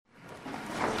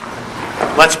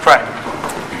Let's pray.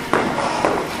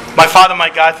 My Father, my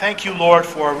God, thank you, Lord,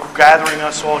 for gathering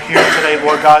us all here today,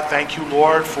 Lord God. Thank you,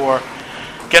 Lord, for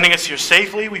getting us here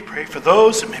safely. We pray for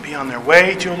those that may be on their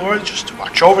way, dear Lord, just to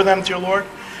watch over them, dear Lord.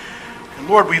 And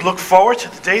Lord, we look forward to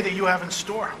the day that you have in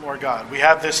store, Lord God. We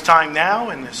have this time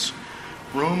now in this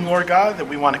room, Lord God, that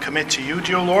we want to commit to you,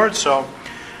 dear Lord. So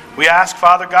we ask,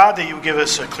 Father God, that you give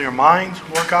us a clear mind,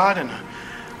 Lord God, and a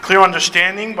clear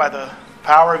understanding by the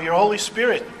power of your Holy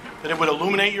Spirit, that it would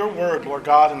illuminate your word, Lord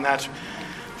God, and that,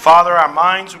 Father, our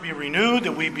minds would be renewed,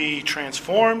 that we be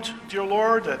transformed, dear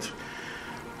Lord, that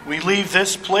we leave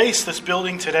this place, this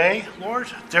building today, Lord,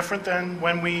 different than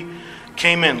when we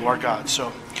came in, Lord God.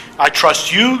 So I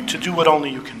trust you to do what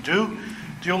only you can do,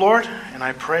 dear Lord, and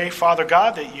I pray, Father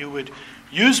God, that you would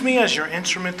use me as your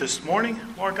instrument this morning,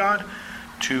 Lord God,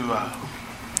 to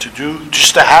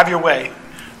have your way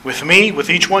with me, with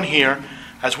each one here,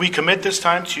 as we commit this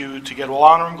time to you to get all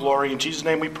honor and glory. In Jesus'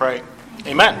 name we pray.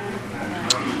 Amen.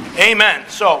 Amen.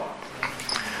 So,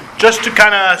 just to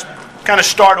kind of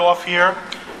start off here,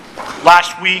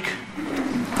 last week,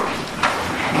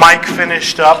 Mike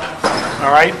finished up,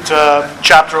 all right,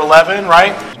 chapter 11,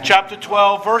 right? Chapter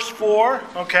 12, verse 4,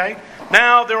 okay.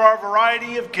 Now there are a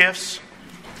variety of gifts,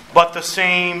 but the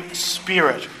same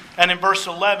Spirit. And in verse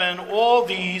 11, all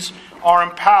these are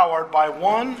empowered by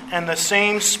one and the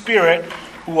same Spirit,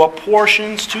 who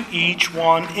apportions to each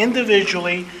one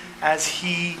individually as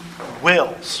he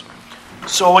wills.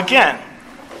 So again,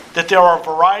 that there are a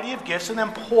variety of gifts, and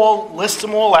then Paul lists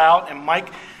them all out, and Mike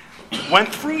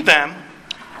went through them,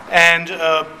 and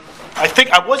I think,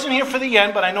 I wasn't here for the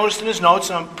end, but I noticed in his notes,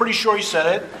 and I'm pretty sure he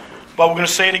said it, but we're going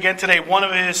to say it again today. One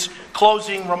of his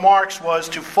closing remarks was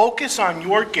to focus on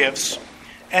your gifts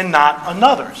and not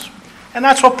another's. And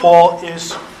that's what Paul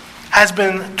has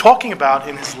been talking about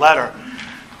in his letter.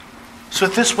 So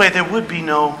this way there would be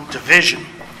no division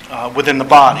within the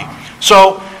body.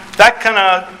 So that kind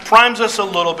of primes us a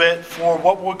little bit for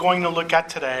what we're going to look at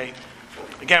today.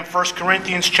 Again, 1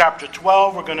 Corinthians chapter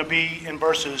 12, we're going to be in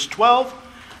verses 12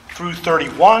 through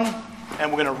 31,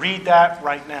 and we're going to read that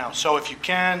right now. So if you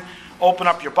can, open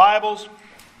up your Bibles.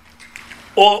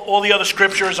 All the other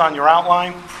scriptures on your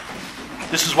outline.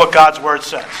 This is what God's Word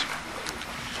says.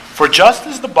 For just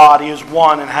as the body is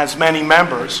one and has many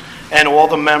members, and all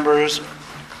the members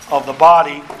of the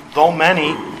body, though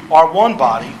many, are one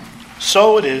body,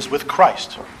 so it is with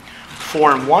Christ.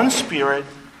 For in one Spirit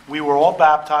we were all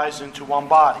baptized into one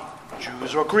body,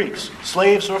 Jews or Greeks,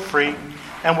 slaves or free,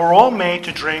 and were all made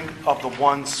to drink of the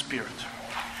one Spirit.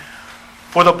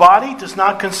 For the body does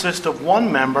not consist of one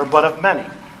member, but of many.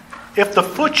 If the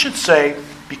foot should say,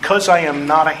 because I am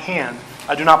not a hand,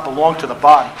 I do not belong to the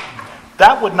body,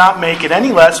 that would not make it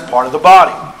any less part of the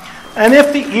body. And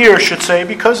if the ear should say,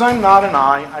 because I'm not an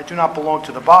eye, I do not belong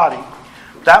to the body,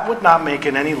 that would not make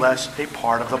it any less a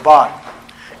part of the body.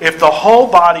 If the whole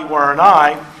body were an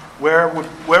eye, where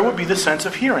would be the sense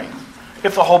of hearing?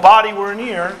 If the whole body were an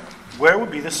ear, where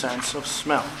would be the sense of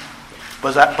smell?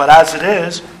 But as it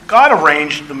is, God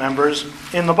arranged the members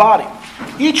in the body,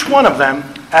 each one of them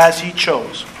as he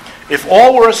chose. If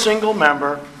all were a single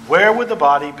member, where would the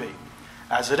body be?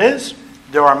 As it is,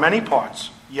 there are many parts,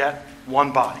 yet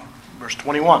one body. Verse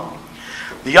 21.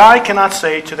 The eye cannot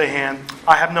say to the hand,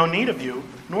 I have no need of you,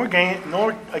 nor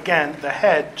again the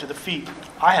head to the feet,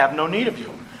 I have no need of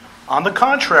you. On the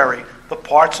contrary, the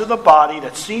parts of the body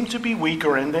that seem to be weak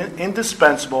or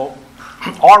indispensable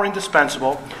are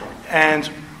indispensable, and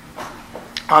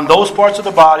on those parts of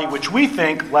the body which we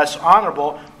think less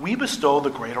honorable, we bestow the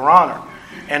greater honor.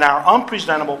 And our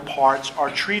unpresentable parts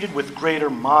are treated with greater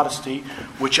modesty,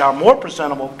 which our more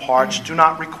presentable parts do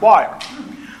not require.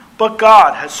 But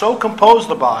God has so composed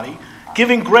the body,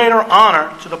 giving greater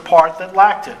honor to the part that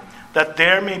lacked it, that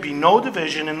there may be no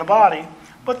division in the body,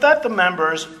 but that the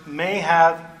members may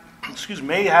have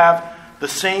the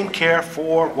same care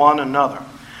for one another.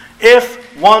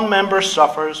 If one member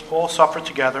suffers, all suffer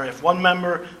together. If one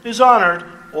member is honored,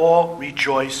 all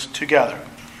rejoice together.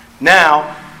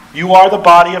 Now, you are the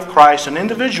body of Christ and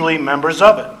individually members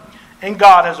of it. And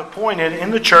God has appointed in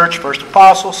the church first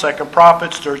apostles, second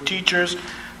prophets, third teachers,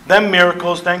 then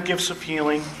miracles, then gifts of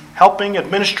healing, helping,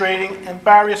 administrating, and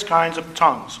various kinds of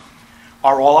tongues.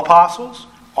 Are all apostles?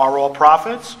 Are all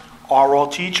prophets? Are all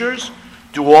teachers?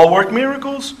 Do all work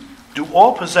miracles? Do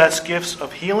all possess gifts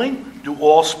of healing? Do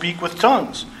all speak with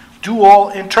tongues? Do all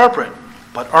interpret?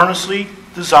 But earnestly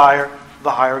desire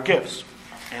the higher gifts.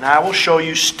 And I will show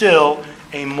you still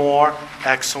a more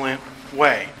excellent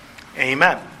way.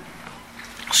 Amen.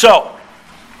 So,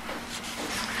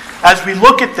 as we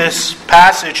look at this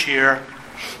passage here,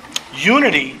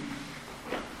 unity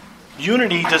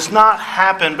unity does not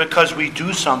happen because we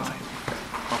do something.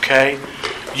 Okay?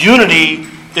 Unity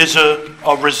is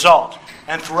a result.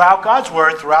 And throughout God's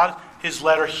Word, throughout his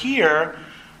letter here,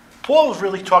 Paul is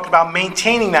really talking about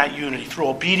maintaining that unity through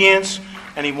obedience,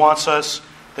 and he wants us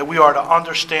that we are to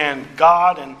understand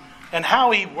God and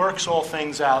how he works all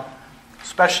things out,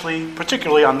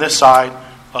 particularly on this side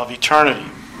of eternity.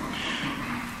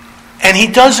 And he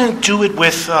doesn't do it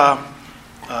with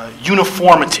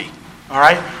uniformity. All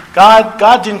right?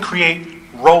 God didn't create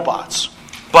robots,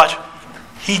 but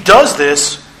he does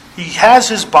this. He has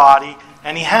his body,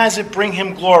 and he has it bring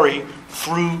him glory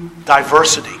through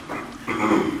diversity.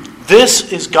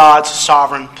 This is God's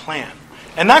sovereign plan.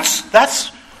 And that's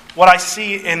what I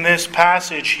see in this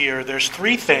passage here. There's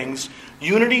three things: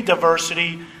 unity,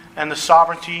 diversity, and the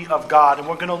sovereignty of God. And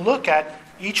we're going to look at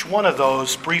each one of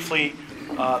those briefly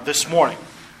this morning.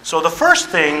 So the first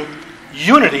thing,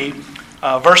 unity,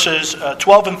 verses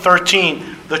 12 and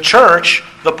 13. The church,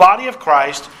 the body of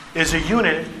Christ, is a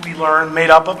unit, we learn, made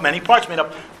up of many parts, made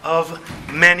up of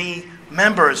many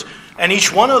members. And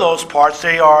each one of those parts,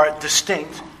 they are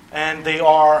distinct and they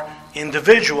are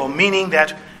individual, meaning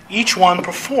that each one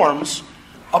performs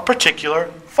a particular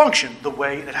function the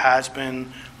way it has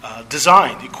been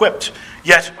designed, equipped.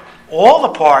 Yet all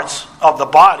the parts of the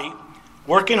body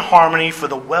work in harmony for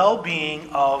the well-being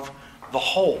of the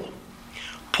whole.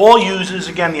 Paul uses,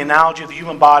 again, the analogy of the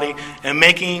human body and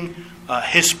making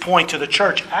his point to the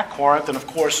church at Corinth, and of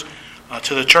course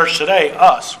to the church today,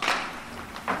 us.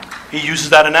 He uses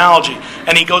that analogy.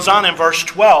 And he goes on in verse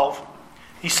 12.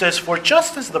 He says, "For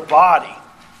just as the body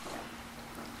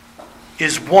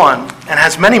is one and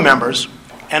has many members,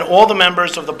 and all the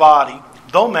members of the body,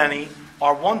 though many,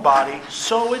 are one body,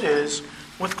 so it is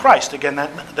with Christ." Again,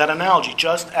 that analogy.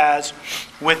 Just as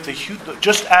the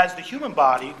human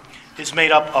body is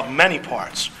made up of many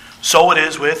parts, so it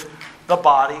is with the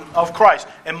body of Christ.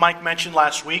 And Mike mentioned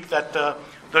last week that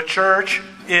the church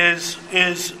is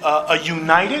a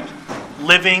united,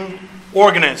 living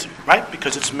organism, right?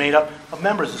 Because it's made up of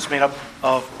members. It's made up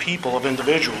of people, of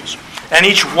individuals. And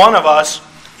each one of us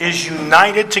is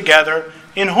united together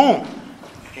in whom?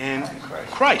 In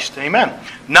Christ. Amen.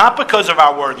 Not because of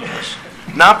our worthiness.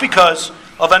 Not because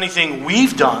of anything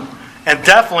we've done. And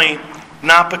definitely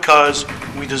not because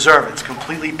we deserve it. It's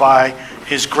completely by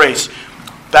his grace.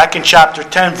 Back in chapter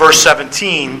 10, verse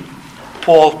 17,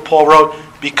 Paul wrote,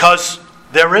 "Because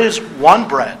there is one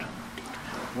bread,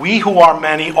 we who are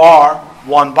many are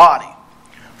one body.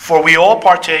 For we all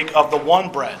partake of the one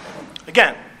bread."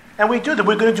 Again, and we do that.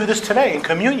 We're going to do this today in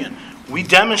communion. We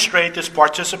demonstrate this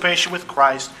participation with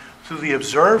Christ through the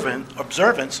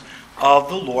observance of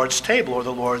the Lord's table or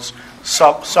the Lord's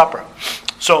supper.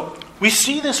 So we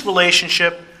see this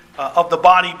relationship of the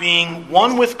body being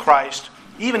one with Christ,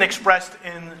 even expressed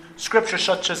in Scripture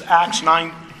such as Acts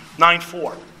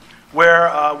 9:4,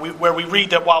 where we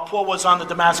read that while Paul was on the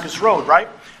Damascus road, right,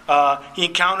 he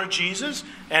encountered Jesus,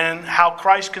 and how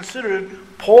Christ considered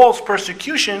Paul's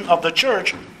persecution of the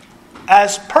church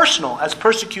as personal, as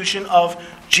persecution of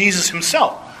Jesus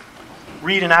himself.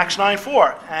 Read in Acts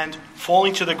 9:4, "And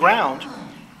falling to the ground,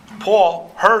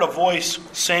 Paul heard a voice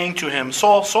saying to him,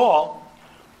 'Saul, Saul,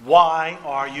 why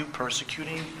are you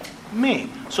persecuting me?'"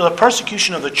 So the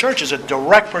persecution of the church is a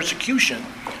direct persecution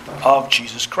of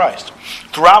Jesus Christ.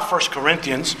 Throughout 1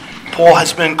 Corinthians, Paul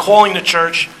has been calling the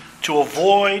church to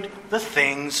avoid the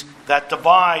things that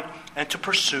divide and to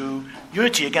pursue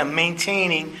unity. Again,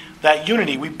 maintaining that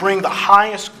unity. We bring the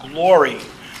highest glory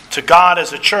to God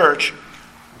as a church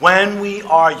when we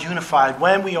are unified,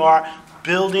 when we are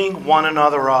building one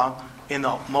another up in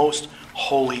the most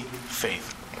holy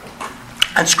faith.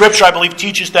 And Scripture, I believe,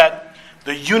 teaches that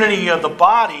the unity of the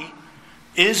body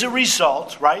is a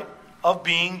result, right, of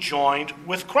being joined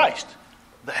with Christ,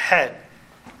 the head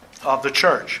of the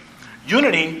church.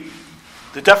 Unity,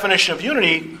 the definition of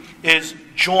unity, is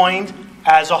joined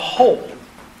as a whole.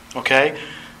 Okay?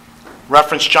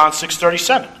 Reference John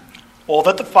 6:37. "All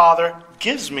that the Father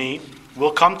gives me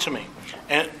will come to me,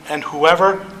 and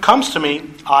whoever comes to me,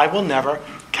 I will never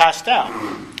cast out."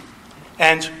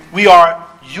 And we are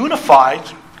unified.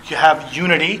 You have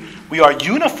unity. We are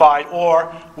unified,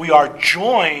 or we are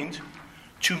joined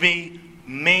to be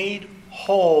made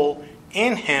whole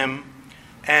in him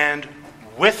and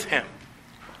with him.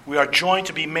 We are joined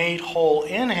to be made whole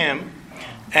in him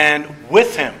and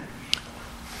with him.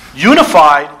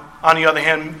 Unified, on the other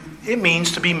hand, it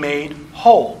means to be made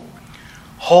whole.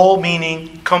 Whole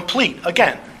meaning complete.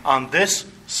 Again, on this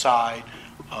side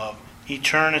of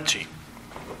eternity.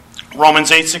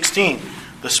 Romans 8:16.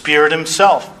 "The Spirit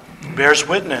himself bears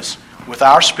witness with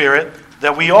our spirit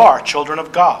that we are children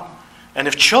of God. and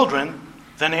if children,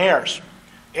 then heirs,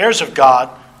 heirs of God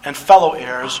and fellow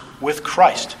heirs with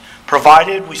Christ,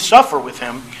 provided we suffer with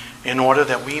him, in order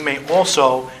that we may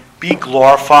also be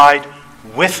glorified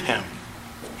with him.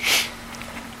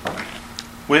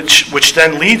 Which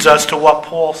then leads us to what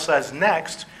Paul says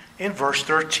next in verse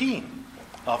 13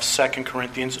 of 1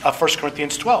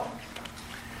 Corinthians 12.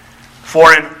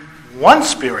 For in one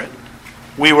Spirit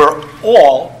we were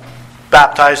all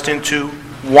baptized into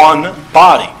one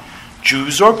body,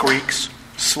 Jews or Greeks,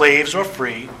 slaves or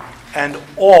free, and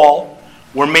all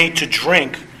were made to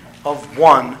drink of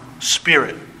one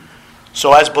Spirit.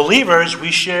 So as believers,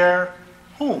 we share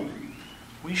whom?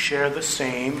 We share the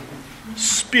same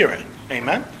Spirit.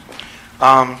 Amen?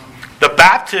 The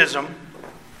baptism,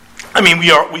 we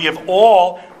have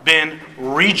all been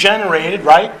regenerated,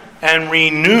 right? And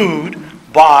renewed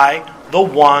by the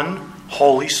one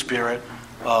Holy Spirit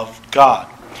of God.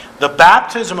 The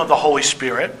baptism of the Holy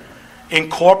Spirit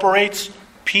incorporates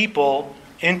people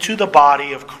into the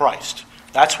body of Christ.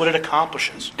 That's what it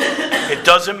accomplishes. It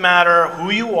doesn't matter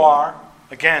who you are,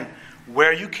 again,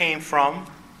 where you came from.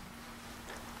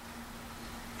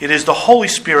 It is the Holy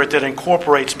Spirit that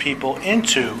incorporates people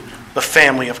into the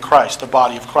family of Christ, the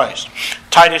body of Christ.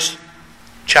 Titus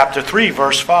chapter 3,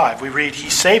 verse 5, we read, He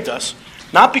saved us,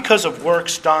 not because of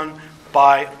works done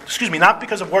by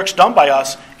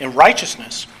us in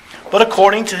righteousness, but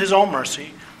according to His own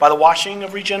mercy, by the washing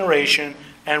of regeneration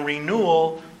and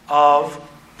renewal of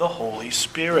the Holy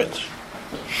Spirit.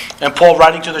 And Paul,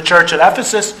 writing to the church at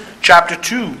Ephesus, chapter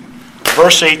 2,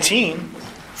 verse 18,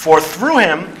 for through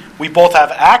him we both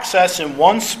have access in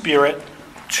one Spirit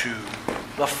to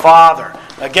the Father.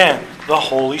 Again, the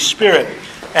Holy Spirit.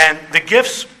 And the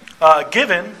gifts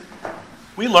given,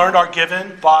 we learned, are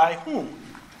given by whom?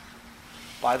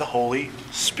 By the Holy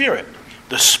Spirit.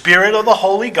 The Spirit of the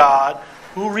Holy God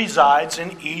who resides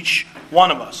in each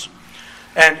one of us.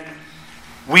 And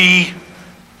we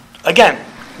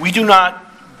do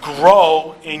not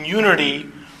grow in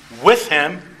unity with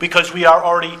Him because we are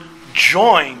already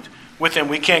joined with Him.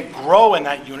 We can't grow in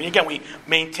that unity. Again, we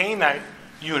maintain that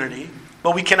unity,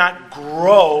 but we cannot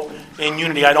grow in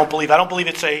unity. I don't believe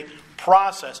it's a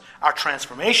process. Our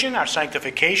transformation, our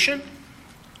sanctification,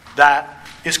 that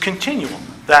is continual.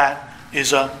 That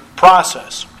is a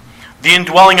process. The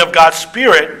indwelling of God's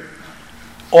Spirit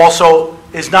also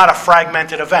is not a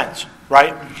fragmented event,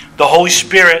 right? The Holy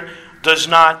Spirit does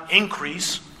not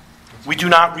increase. We do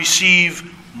not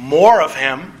receive more of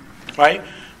Him, right?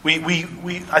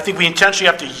 I think we intentionally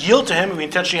have to yield to Him. We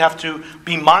intentionally have to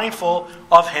be mindful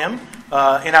of Him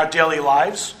in our daily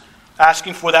lives,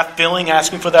 asking for that filling,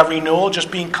 asking for that renewal, just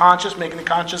being conscious, making a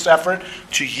conscious effort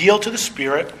to yield to the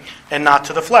Spirit and not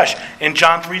to the flesh. In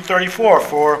John 3:34,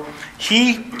 for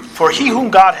he whom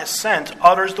God has sent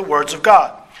utters the words of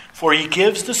God, for He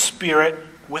gives the Spirit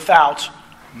without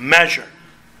measure.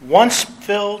 Once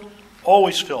filled,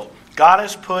 always filled. God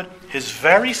has put His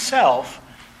very self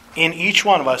in each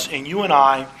one of us, in you and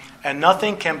I, and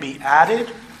nothing can be added,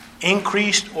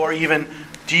 increased, or even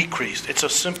decreased. It's a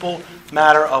simple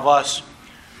matter of us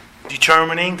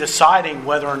deciding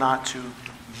whether or not to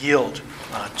yield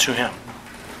to Him.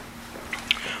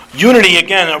 Unity,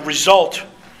 again, a result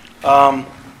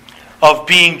of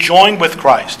being joined with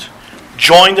Christ,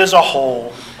 joined as a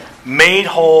whole, made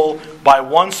whole by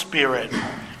one Spirit,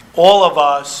 all of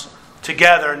us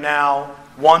together now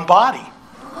one body.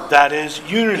 That is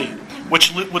unity,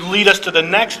 which would lead us to the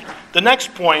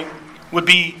next point would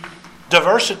be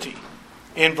diversity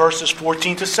in verses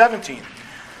 14 to 17.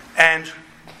 And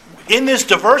in this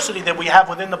diversity that we have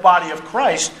within the body of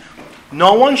Christ,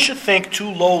 no one should think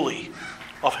too lowly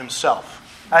of himself.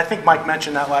 I think Mike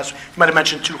mentioned that last week. He might have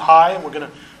mentioned too high, and we're going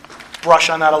to brush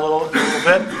on that a little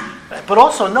bit. But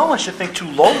also, no one should think too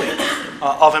lowly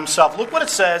of himself. Look what it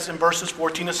says in verses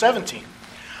 14 to 17.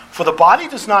 For the body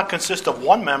does not consist of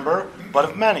one member, but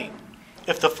of many.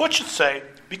 If the foot should say,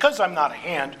 because I'm not a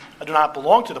hand, I do not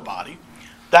belong to the body,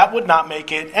 that would not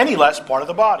make it any less part of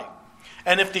the body.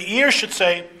 And if the ear should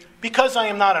say, because I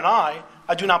am not an eye,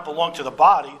 I do not belong to the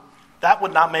body, that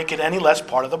would not make it any less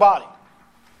part of the body.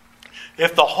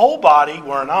 If the whole body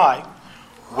were an eye,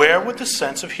 where would the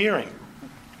sense of hearing?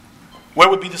 Where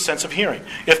would be the sense of hearing?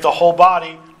 If the whole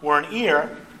body were an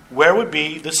ear, where would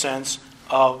be the sense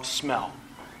of smell?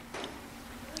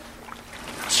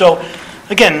 So,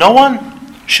 again, no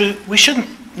one should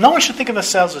think of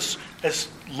themselves as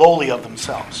lowly of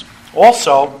themselves.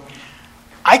 Also,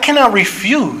 I cannot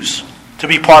refuse to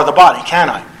be part of the body, can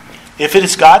I? If it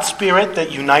is God's Spirit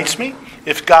that unites me,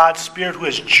 if God's Spirit who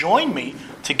has joined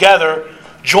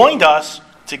us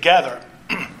together,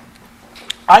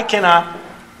 I cannot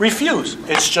refuse.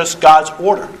 It's just God's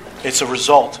order. It's a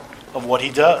result of what He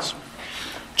does.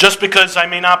 Just because I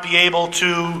may not be able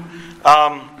to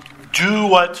do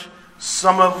what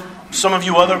some of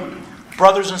you other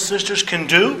brothers and sisters can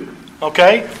do,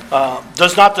 okay,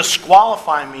 does not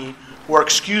disqualify me or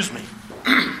excuse me.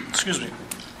 Excuse me.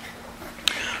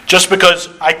 Just because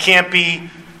I can't be,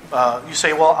 you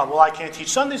say, well, I can't teach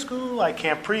Sunday school, I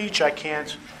can't preach, I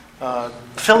can't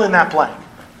fill in that blank,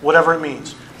 whatever it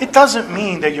means. It doesn't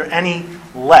mean that you're any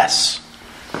less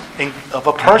of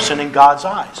a person in God's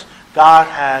eyes. God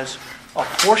has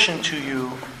apportioned to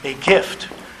you a gift,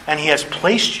 and He has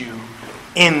placed you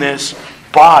in this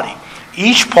body.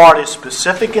 Each part is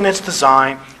specific in its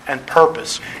design and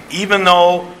purpose. Even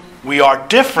though we are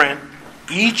different,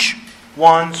 each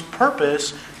one's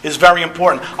purpose is very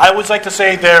important. I always like to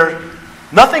say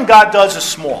nothing God does is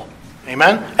small.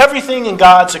 Amen? Everything in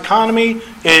God's economy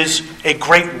is a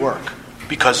great work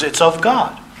because it's of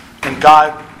God. And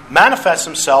God manifests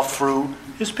Himself through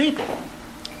His people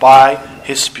by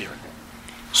His Spirit.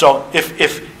 So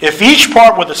if each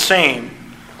part were the same,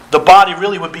 the body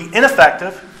really would be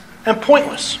ineffective and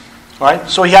pointless. Right?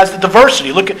 So He has the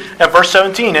diversity. Look at verse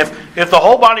 17. If the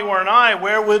whole body were an eye,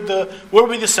 where would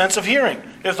be the sense of hearing?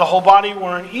 If the whole body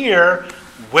were an ear,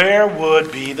 where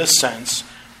would be the sense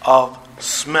of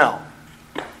smell?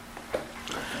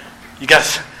 You got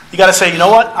to say, you know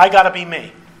what? I got to be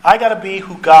me. I got to be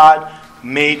who God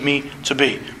made me to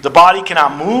be. The body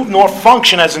cannot move nor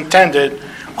function as intended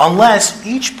unless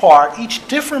each part, each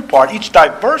different part, each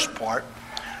diverse part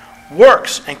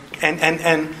works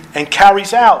and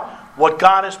carries out what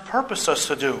God has purposed us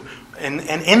to do, and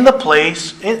in the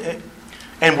place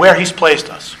and where He's placed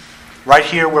us. Right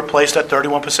here, we're placed at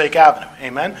 31 Passaic Avenue.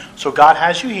 Amen? So God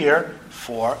has you here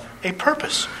for a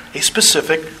purpose, a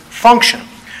specific function.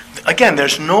 Again,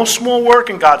 there's no small work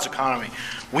in God's economy.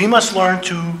 We must learn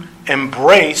to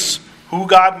embrace who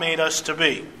God made us to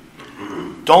be.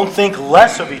 Don't think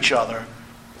less of each other,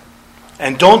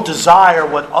 and don't desire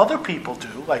what other people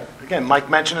do. Like, again, Mike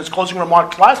mentioned his closing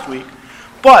remarks last week,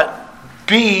 but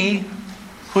be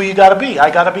who you got to be. I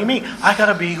got to be me. I got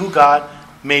to be who God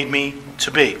made me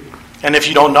to be. And if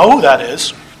you don't know who that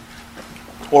is,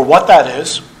 or what that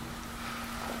is,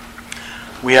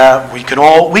 we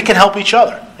can help each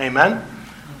other. Amen?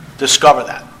 Discover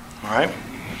that. All right?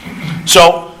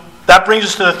 So that brings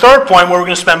us to the third point where we're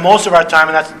going to spend most of our time,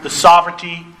 and that's the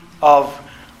sovereignty of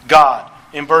God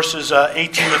in verses 18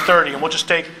 to 30. And we'll just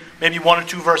take maybe one or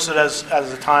two verses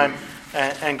as a time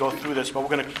and go through this. But we're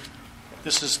going to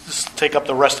this take up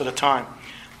the rest of the time.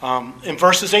 In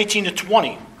verses 18 to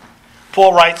 20,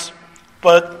 Paul writes,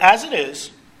 "But as it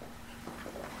is,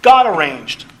 God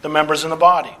arranged the members in the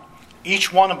body,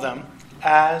 each one of them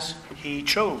as He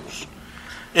chose.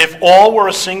 If all were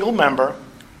a single member,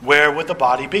 where would the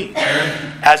body be?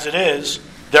 As it is,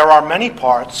 there are many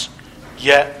parts,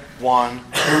 yet one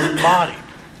body."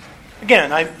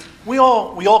 Again, we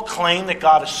all claim that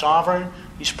God is sovereign.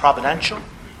 He's providential.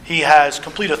 He has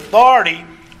complete authority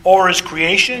over His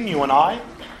creation, you and I.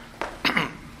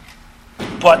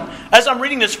 But as I'm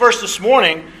reading this verse this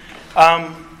morning,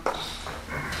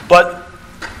 but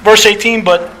verse 18,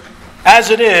 but as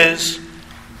it is,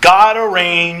 God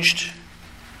arranged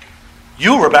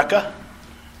you, Rebecca,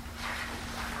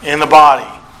 in the body.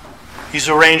 He's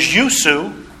arranged you,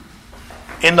 Sue,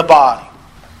 in the body.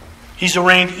 He's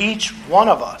arranged each one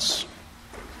of us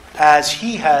as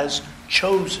He has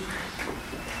chosen,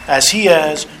 as He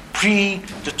has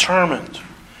predetermined.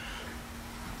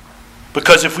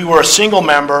 Because if we were a single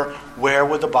member, where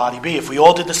would the body be? If we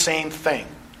all did the same thing,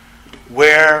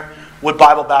 where would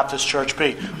Bible Baptist Church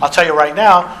be? I'll tell you right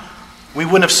now, we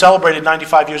wouldn't have celebrated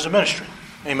 95 years of ministry.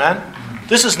 Amen?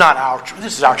 This is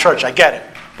our church, I get it.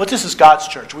 But this is God's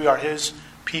church. We are His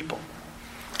people.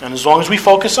 And as long as we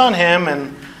focus on Him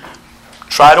and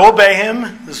try to obey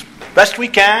Him as best we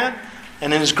can,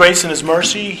 and in His grace and His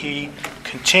mercy, He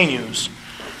continues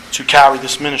to carry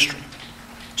this ministry.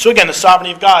 So again, the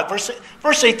sovereignty of God.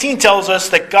 Verse 18 tells us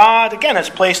that God, again, has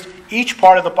placed each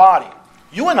part of the body,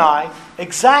 you and I,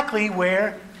 exactly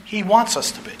where He wants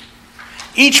us to be.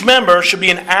 Each member should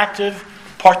be an active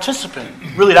participant.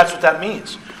 Really, that's what that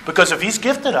means. Because if He's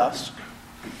gifted us,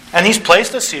 and He's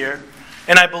placed us here,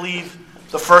 and I believe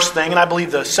the first thing, and I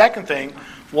believe the second thing,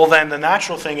 well then the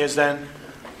natural thing is then,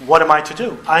 what am I to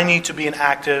do? I need to be an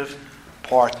active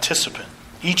participant.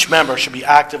 Each member should be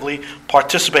actively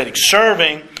participating,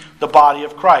 serving the body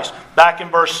of Christ. Back in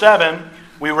verse 7,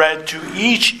 we read, "To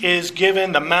each is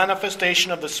given the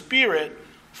manifestation of the Spirit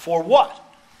for what?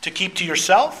 To keep to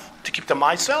yourself? To keep to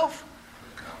myself?"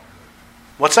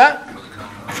 What's that?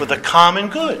 For the common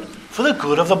good. for the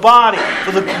good of the body,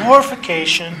 for the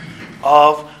glorification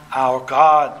of our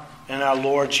God and our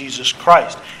Lord Jesus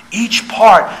Christ. Each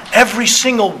part, every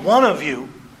single one of you,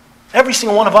 every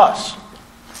single one of us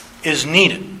is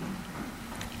needed.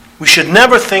 We should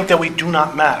never think that we do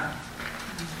not matter.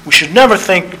 We should never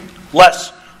think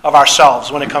less of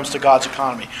ourselves when it comes to God's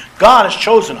economy. God has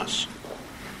chosen us.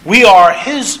 We are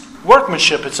His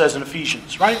workmanship, it says in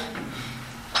Ephesians, right?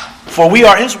 For we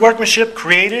are His workmanship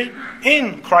created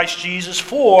in Christ Jesus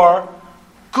for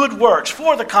good works,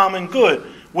 for the common good,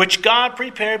 which God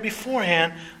prepared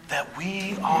beforehand that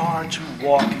we are to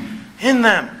walk in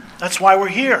them. That's why we're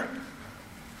here.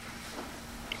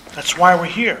 That's why we're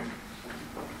here.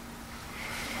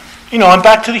 And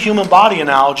back to the human body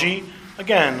analogy,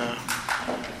 again,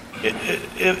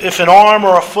 if an arm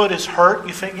or a foot is hurt,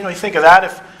 you think of that.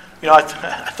 If I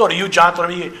thought of you, John,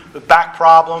 thought of you with back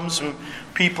problems and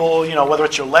people, whether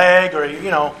it's your leg or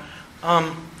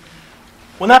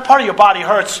when that part of your body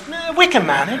hurts, we can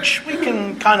manage, we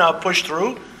can kind of push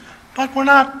through, but we're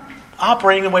not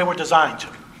operating the way we're designed to.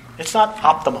 It's not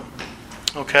optimum.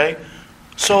 Okay,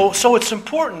 so it's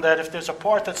important that if there's a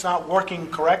part that's not working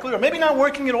correctly, or maybe not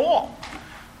working at all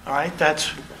right,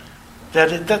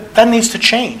 that needs to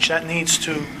change. I need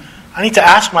to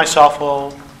ask myself,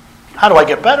 well, how do I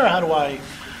get better? How do I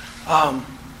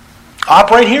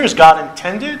operate here as God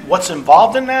intended? What's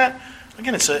involved in that?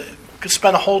 Again, could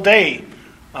spend a whole day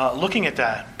looking at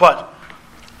that. But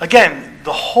again,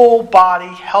 the whole body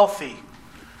healthy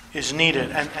is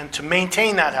needed, and to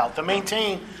maintain that health, to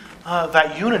maintain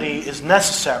that unity is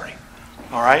necessary.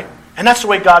 All right, and that's the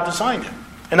way God designed it,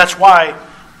 and that's why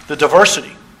the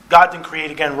diversity. God didn't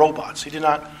create, again, robots. He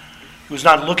was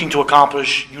not looking to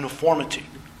accomplish uniformity,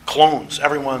 clones,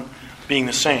 everyone being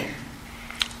the same.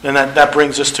 And that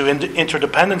brings us to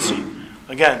interdependency.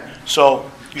 Again,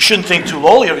 so you shouldn't think too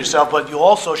lowly of yourself, but you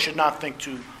also should not think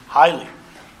too highly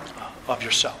of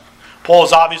yourself. Paul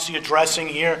is obviously addressing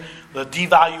here the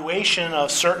devaluation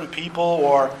of certain people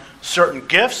or certain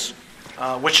gifts,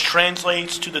 which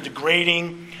translates to the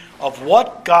degrading of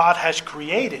what God has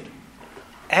created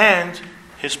and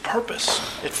His purpose.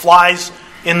 It flies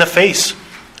in the face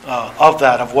of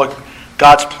that, of what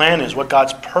God's plan is, what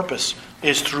God's purpose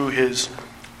is through His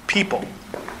people.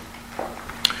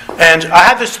 And I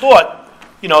had this thought,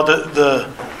 the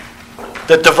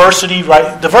diversity,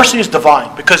 right? Diversity is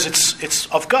divine because it's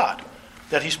of God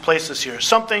that He's placed us here.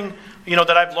 Something,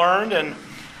 that I've learned, and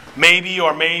maybe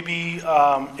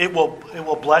it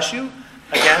will bless you.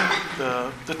 Again,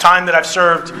 the time that I've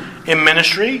served in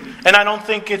ministry, and I don't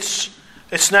think it's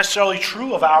necessarily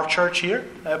true of our church here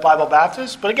at Bible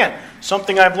Baptist, but again,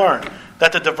 something I've learned,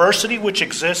 that the diversity which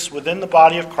exists within the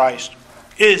body of Christ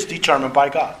is determined by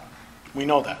God. We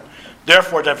know that.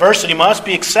 Therefore, diversity must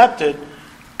be accepted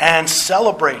and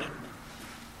celebrated.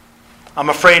 I'm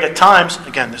afraid at times,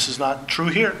 again, this is not true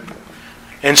here.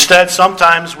 Instead,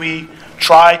 sometimes we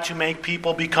try to make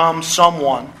people become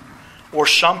someone or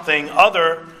something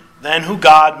other than who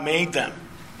God made them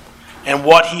and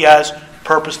what He has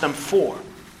purposed them for.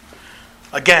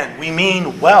 Again, we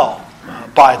mean well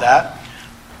by that.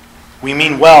 We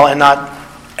mean well, and not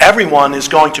everyone is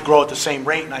going to grow at the same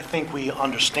rate, and I think we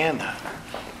understand that.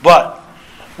 But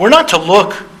we're not to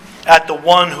look at the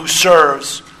one who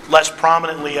serves less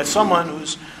prominently as someone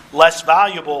who's less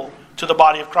valuable to the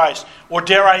body of Christ. Or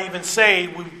dare I even say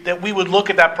that we would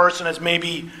look at that person as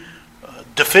maybe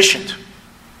deficient.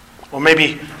 Or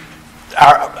maybe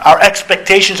our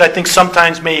expectations, I think,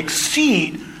 sometimes may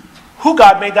exceed who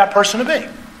God made that person to be.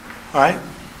 All right?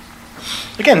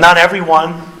 Again, not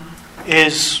everyone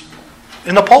is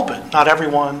in the pulpit. Not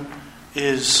everyone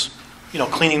is,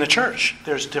 cleaning the church.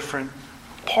 There's different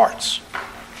parts.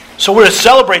 So we're to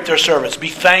celebrate their service, be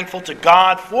thankful to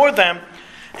God for them,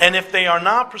 and if they are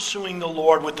not pursuing the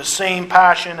Lord with the same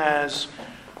passion as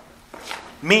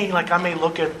me, like I may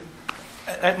look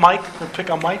at Mike, and pick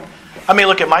on Mike, I may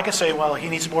look at Mike and say, well, he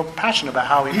needs to be more passionate about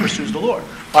how he pursues the Lord.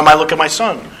 Or I might look at my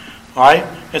son, all right,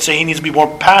 and say he needs to be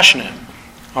more passionate,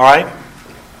 all right?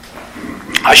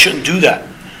 I shouldn't do that.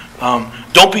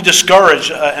 Don't be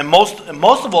discouraged, and most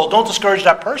of all, don't discourage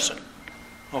that person,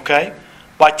 okay,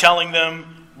 by telling them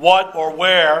what or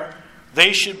where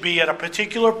they should be at a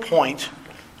particular point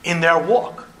in their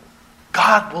walk.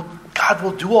 God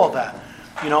will do all that.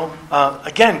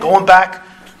 Again, going back,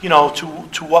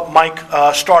 to what Mike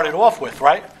started off with,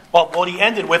 right? Well, what he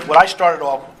ended with, what I started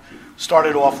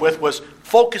off with was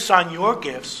focus on your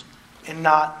gifts and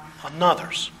not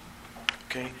another's.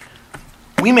 Okay,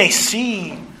 we may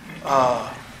see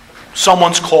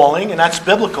someone's calling, and that's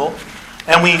biblical,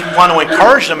 and we want to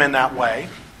encourage them in that way.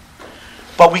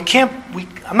 But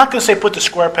I'm not going to say put the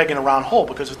square peg in a round hole,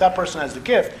 because if that person has the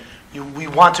gift, we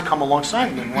want to come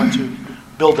alongside them and want to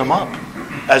build them up,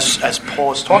 as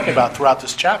Paul is talking about throughout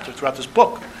this chapter, throughout this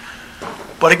book.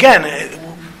 But again,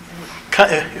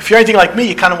 if you're anything like me,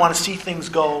 you kind of want to see things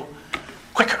go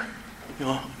quicker,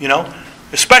 you know,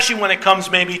 especially when it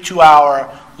comes maybe to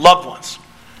our loved ones,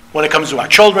 when it comes to our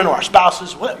children or our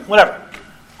spouses, whatever.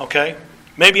 Okay,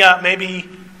 maybe I'm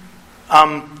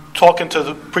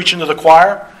preaching to the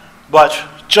choir, but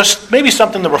just maybe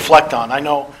something to reflect on. I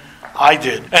know I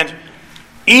did, and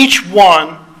each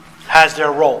one has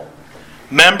their role.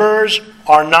 Members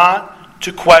are not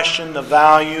to question the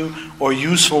value or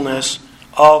usefulness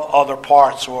of other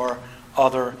parts or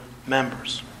other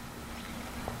members.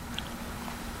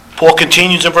 Paul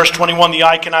continues in verse 21, the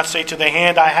eye cannot say to the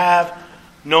hand, I have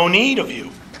no need of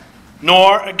you,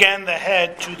 nor again the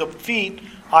head to the feet,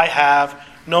 I have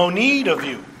no need of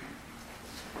you.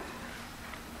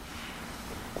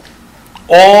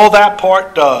 All that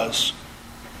part does,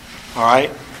 all right,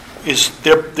 is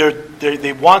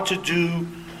they want to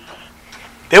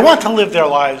live their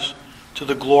lives to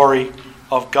the glory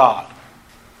of God.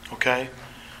 Okay?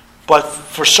 But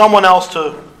for someone else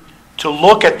to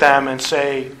look at them and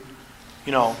say,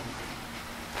 you know,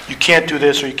 you can't do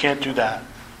this or you can't do that,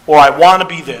 or I want to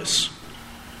be this,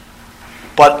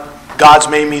 but God's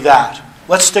made me that.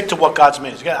 Let's stick to what God's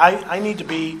made us. Again, I need to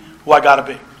be who I got to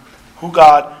be, who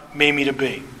God made me to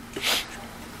be.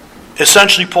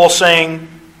 Essentially, Paul's saying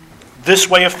this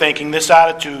way of thinking, this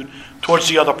attitude towards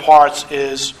the other parts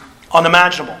is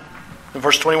unimaginable. In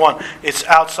verse 21, it's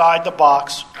outside the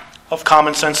box of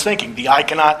common sense thinking. The eye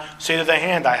cannot say to the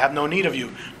hand, I have no need of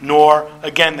you, nor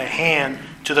again the hand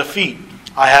to the feet,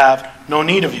 I have no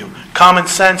need of you. Common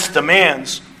sense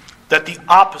demands that the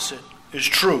opposite is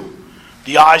true.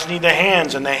 The eyes need the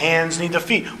hands and the hands need the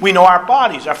feet. We know our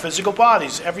bodies, our physical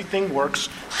bodies. Everything works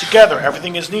together.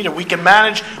 Everything is needed. We can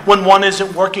manage when one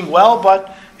isn't working well,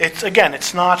 but it's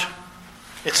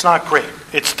not great.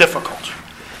 It's difficult.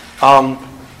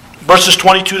 Verses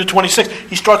 22 to 26.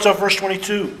 He starts off verse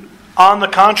 22. On the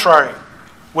contrary,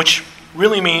 which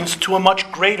really means to a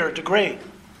much greater degree.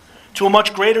 To a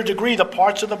much greater degree, the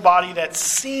parts of the body that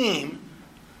seem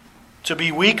to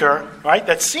be weaker, right?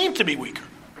 That seem to be weaker,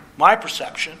 my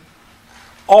perception,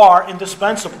 are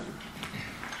indispensable.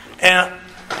 And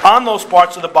on those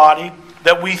parts of the body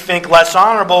that we think less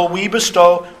honorable, we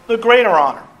bestow the greater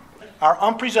honor. Our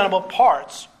unpresentable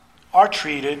parts are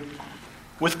treated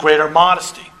with greater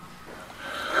modesty.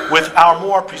 With our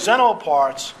more presentable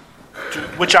parts,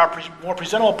 which our more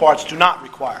presentable parts do not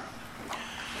require.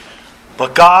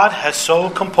 But God has so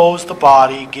composed the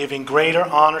body, giving greater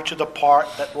honor to the part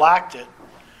that lacked it,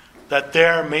 that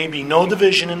there may be no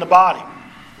division in the body,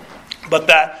 but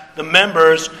that the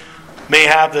members may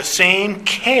have the same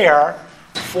care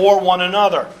for one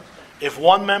another. If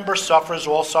one member suffers,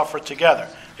 all suffer together.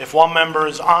 If one member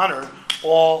is honored,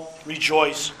 all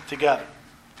rejoice together.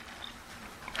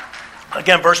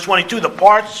 Again, verse 22, the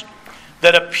parts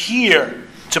that appear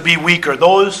to be weaker,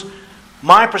 those,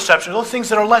 my perception, those things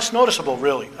that are less noticeable,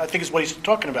 really, I think is what he's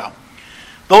talking about.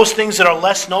 Those things that are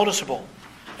less noticeable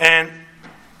and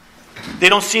they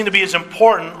don't seem to be as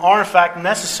important are in fact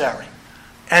necessary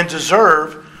and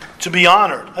deserve to be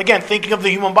honored. Again, thinking of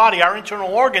the human body, our internal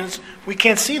organs, we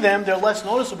can't see them, they're less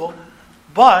noticeable,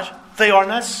 but they are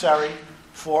necessary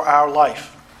for our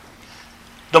life.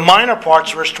 The minor parts,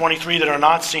 verse 23, that are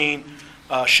not seen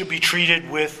should be treated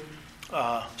with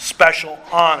special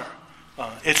honor.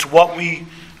 It's what we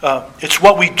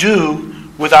do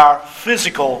with our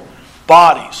physical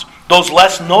bodies. Those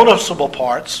less noticeable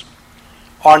parts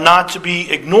are not to be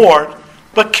ignored,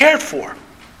 but cared for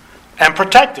and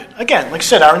protected. Again, like I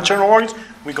said, our internal organs,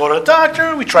 we go to the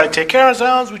doctor, we try to take care of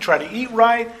ourselves, we try to eat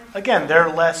right. Again, they're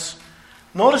less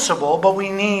noticeable, but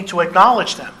we need to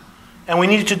acknowledge them. And we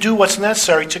need to do what's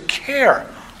necessary to care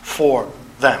for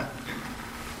them.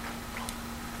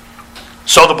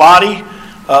 So the body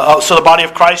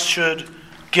of Christ should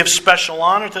give special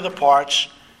honor to the parts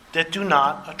that do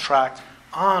not attract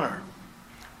honor,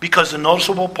 because the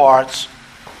noticeable parts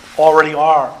already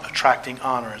are attracting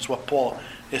honor, is what Paul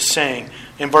is saying.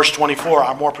 In verse 24,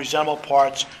 our more presentable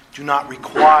parts do not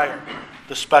require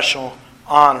the special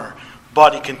honor.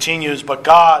 But he continues, but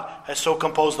God has so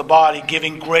composed the body,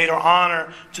 giving greater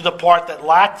honor to the part that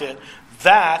lacked it,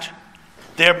 that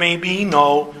there may be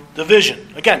no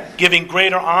division. Again, giving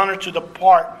greater honor to the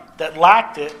part that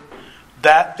lacked it,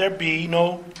 that there be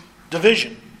no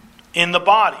division in the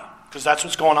body, because that's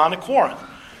what's going on in Corinth.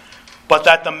 But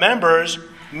that the members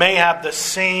may have the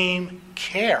same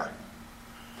care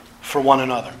for one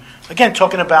another. Again,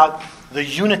 talking about the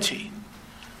unity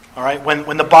All right?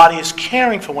 When the body is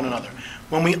caring for one another,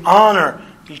 when we honor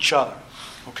each other,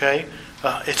 okay?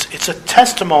 It's a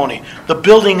testimony, the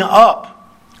building up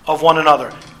of one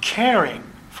another, caring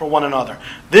for one another.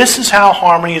 This is how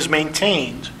harmony is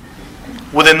maintained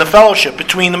within the fellowship,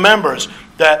 between the members,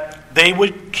 that they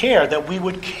would care, that we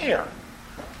would care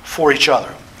for each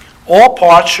other. All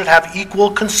parts should have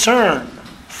equal concern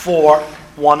for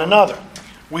one another.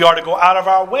 We are to go out of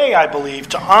our way, I believe,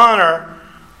 to honor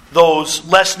those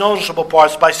less noticeable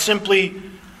parts by simply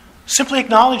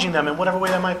acknowledging them in whatever way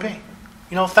that might be.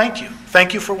 Thank you.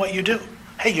 Thank you for what you do.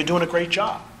 Hey, you're doing a great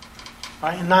job.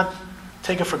 Right? And not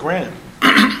take it for granted.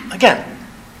 Again,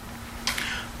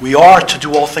 we are to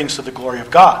do all things to the glory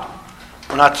of God.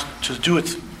 We're not to do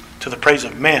it to the praise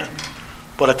of man.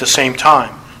 But at the same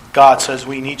time, God says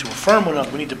we need to affirm one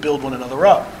another. We need to build one another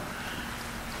up.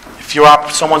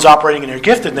 If someone's operating in their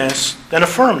giftedness, then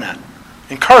affirm that.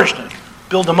 Encourage them.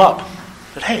 Build them up.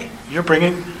 That, hey, you're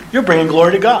bringing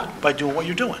glory to God by doing what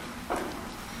you're doing.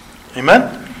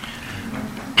 Amen?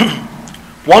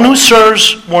 One who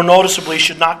serves more noticeably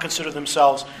should not consider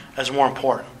themselves as more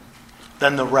important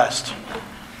than the rest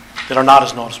that are not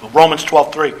as noticeable. Romans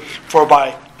 12:3. For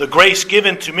by the grace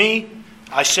given to me,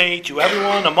 I say to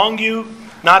everyone among you,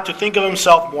 not to think of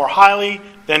himself more highly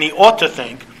than he ought to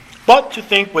think, but to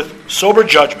think with sober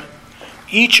judgment,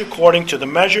 each according to the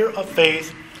measure of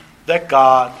faith that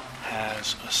God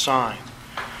has assigned.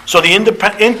 So the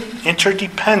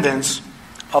interdependence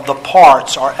of the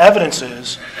parts are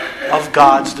evidences of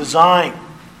God's design.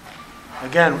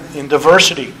 Again, in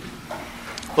diversity.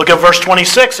 Look at verse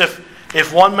 26.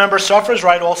 If one member suffers,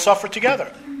 right, all suffer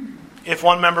together. If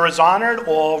one member is honored,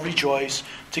 all rejoice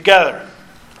together.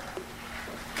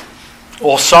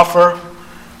 All suffer,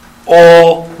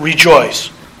 all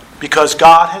rejoice. Because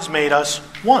God has made us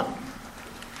one.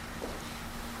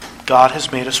 God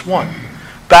has made us one.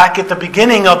 Back at the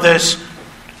beginning of this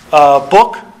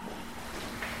book,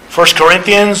 1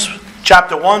 Corinthians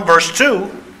chapter 1, verse 2,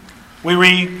 we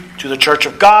read, to the church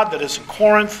of God that is in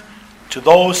Corinth, to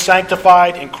those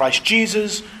sanctified in Christ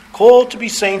Jesus, called to be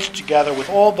saints together with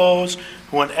all those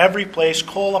who in every place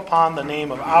call upon the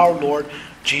name of our Lord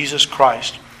Jesus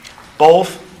Christ,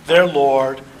 both their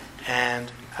Lord and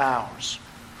ours.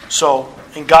 So,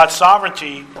 in God's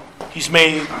sovereignty, He's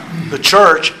made the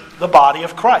church the body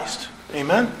of Christ.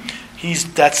 Amen?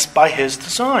 That's by His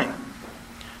design.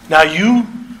 Now you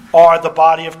are the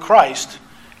body of Christ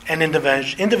and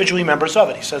individually members of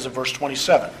it, he says in verse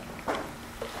 27.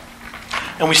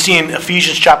 And we see in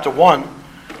Ephesians chapter 1,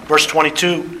 verse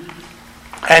 22,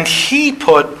 and He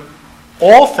put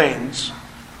all things,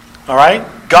 all right?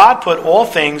 God put all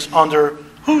things under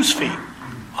whose feet?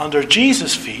 Under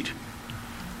Jesus' feet,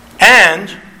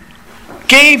 and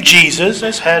gave Jesus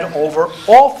as head over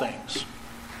all things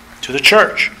to the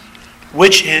church,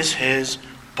 which is His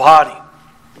body.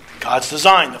 God's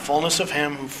design, the fullness of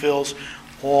Him who fills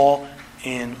all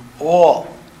in all.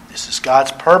 This is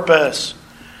God's purpose.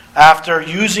 After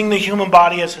using the human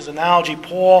body as his analogy,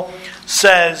 Paul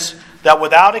says that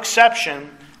without exception,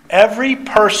 every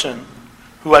person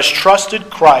who has trusted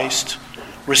Christ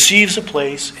receives a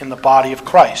place in the body of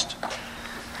Christ,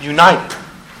 united,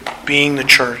 being the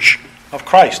church of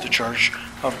Christ, the church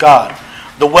of God.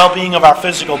 The well-being of our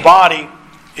physical body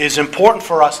is important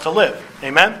for us to live.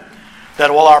 Amen? That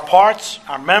all our parts,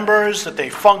 our members, that they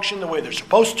function the way they're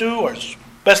supposed to or as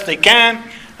best they can.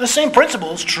 The same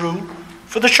principle is true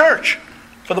for the church,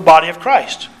 for the body of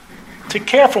Christ. To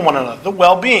care for one another, the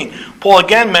well-being. Paul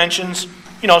again mentions,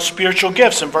 spiritual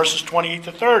gifts in verses 28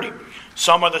 to 30.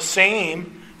 Some are the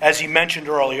same as he mentioned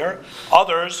earlier.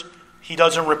 Others he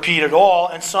doesn't repeat at all,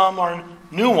 and some are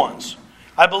new ones.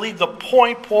 I believe the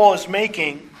point Paul is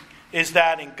making is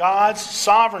that in God's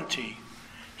sovereignty,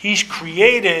 He's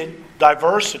created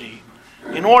diversity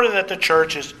in order that the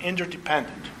church is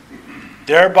interdependent,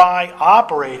 thereby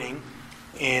operating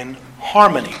in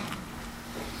harmony.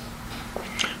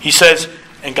 He says,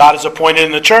 and God has appointed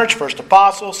in the church first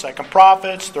apostles, second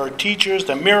prophets, third teachers,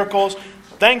 then miracles,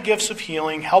 then gifts of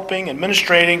healing, helping,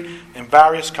 administrating, and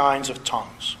various kinds of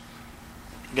tongues.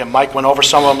 Again, Mike went over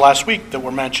some of them last week that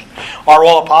were mentioned. Are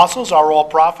all apostles? Are all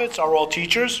prophets? Are all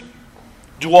teachers?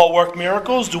 Do all work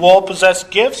miracles? Do all possess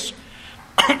gifts?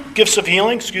 Gifts of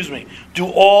healing, Do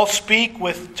all speak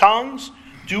with tongues?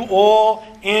 Do all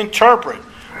interpret?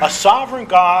 A sovereign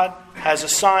God has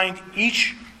assigned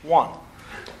each one,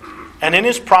 and in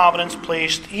His providence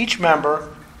placed each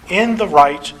member in the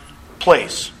right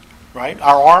place. Right?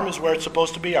 Our arm is where it's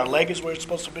supposed to be. Our leg is where it's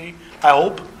supposed to be, I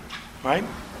hope. Right?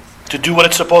 To do what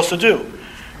it's supposed to do.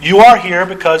 You are here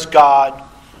because God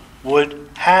would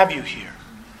have you here.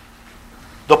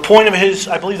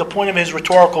 I believe the point of his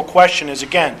rhetorical question is,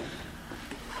 again,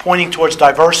 pointing towards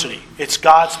diversity. It's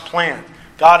God's plan.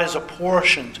 God has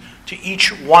apportioned to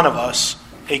each one of us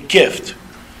a gift,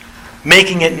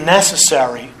 making it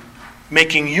necessary,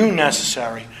 making you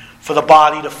necessary for the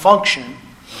body to function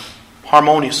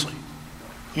harmoniously,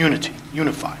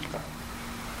 unified.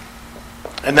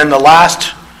 And then the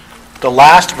last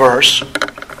verse,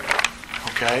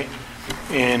 okay,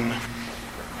 in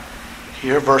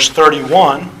here, verse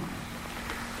 31.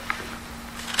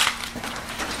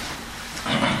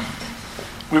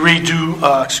 We read,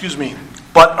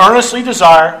 but earnestly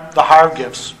desire the higher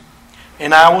gifts,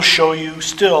 and I will show you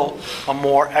still a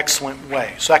more excellent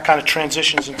way. So that kind of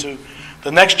transitions into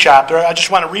the next chapter. I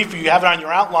just want to read for you. You have it on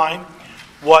your outline.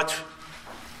 What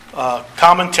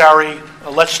commentary,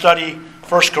 Let's Study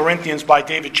 1 Corinthians by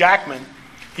David Jackman.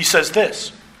 He says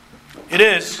this. It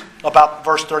is, about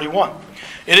verse 31.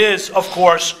 It is, of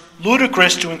course,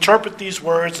 ludicrous to interpret these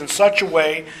words in such a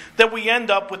way that we end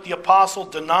up with the apostle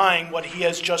denying what he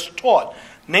has just taught,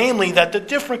 namely that the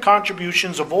different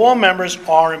contributions of all members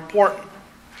are important.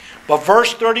 But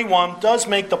verse 31 does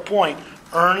make the point,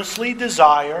 earnestly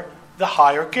desire the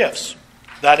higher gifts.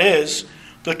 That is,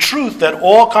 the truth that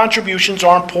all contributions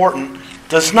are important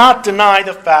does not deny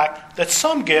the fact that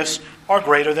some gifts are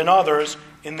greater than others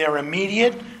in their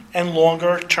immediate and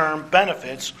longer-term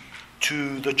benefits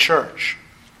to the church.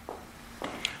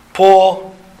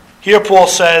 Paul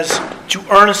says to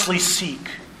earnestly seek,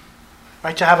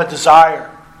 right? To have a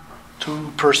desire,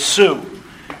 to pursue.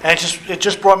 And it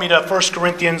just brought me to 1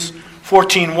 Corinthians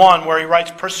 14:1, where he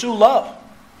writes, pursue love.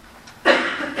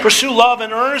 Pursue love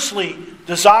and earnestly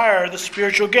desire the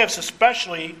spiritual gifts,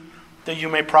 especially that you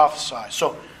may prophesy.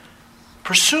 So,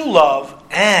 pursue love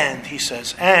and, he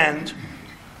says, and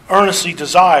earnestly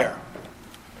desire.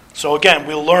 So again,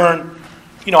 we'll learn,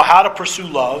 how to pursue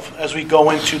love as we go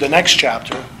into the next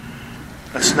chapter.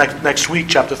 That's next week,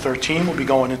 chapter 13. We'll be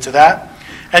going into that.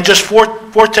 And just four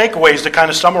takeaways to kind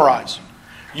of summarize.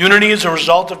 Unity is a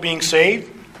result of being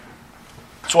saved.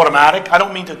 It's automatic. I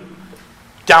don't mean to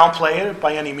downplay it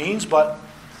by any means, but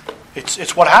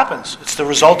it's what happens. It's the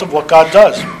result of what God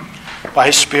does. By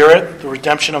His Spirit, the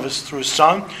redemption through His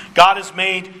Son. God has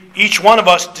made each one of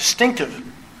us distinctive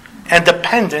and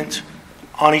dependent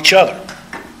on each other.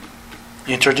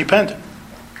 Interdependent.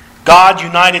 God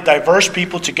united diverse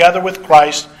people together with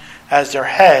Christ as their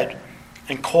head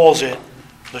and calls it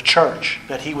the church,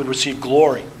 that He would receive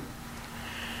glory.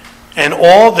 And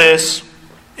all this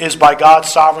is by God's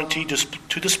sovereignty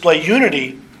to display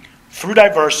unity through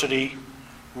diversity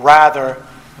rather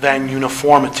than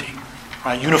uniformity.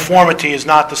 Right? Uniformity is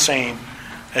not the same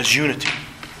as unity.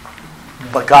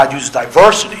 But God uses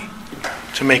diversity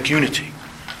to make unity.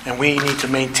 And we need to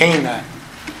maintain that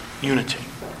unity.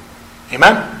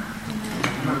 Amen?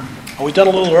 Are we done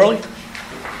a little early?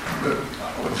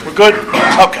 We're good?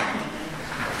 Okay.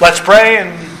 Let's pray, and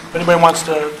if anybody wants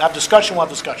to have discussion, we'll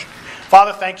have discussion.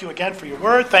 Father, thank you again for your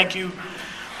word. Thank you,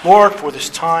 Lord, for this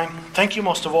time. Thank you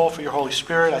most of all for your Holy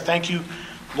Spirit. I thank you,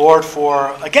 Lord,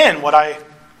 for, again,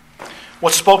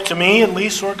 what spoke to me, at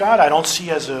least, Lord God, I don't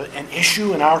see as an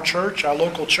issue in our church, our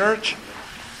local church.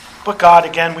 But God,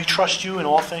 again, we trust you in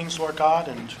all things, Lord God,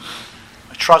 and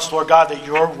I trust, Lord God, that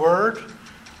your word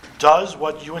does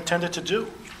what you intended to do,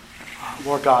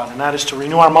 Lord God, and that is to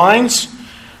renew our minds,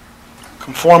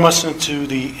 transform us into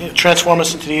the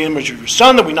image of your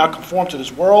Son, that we not conform to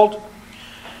this world,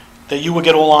 that you will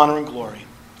get all honor and glory.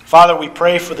 Father, we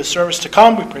pray for the service to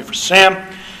come. We pray for Sam.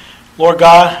 Lord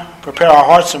God, prepare our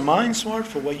hearts and minds, Lord,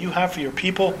 for what you have for your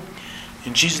people.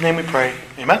 In Jesus' name we pray.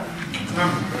 Amen.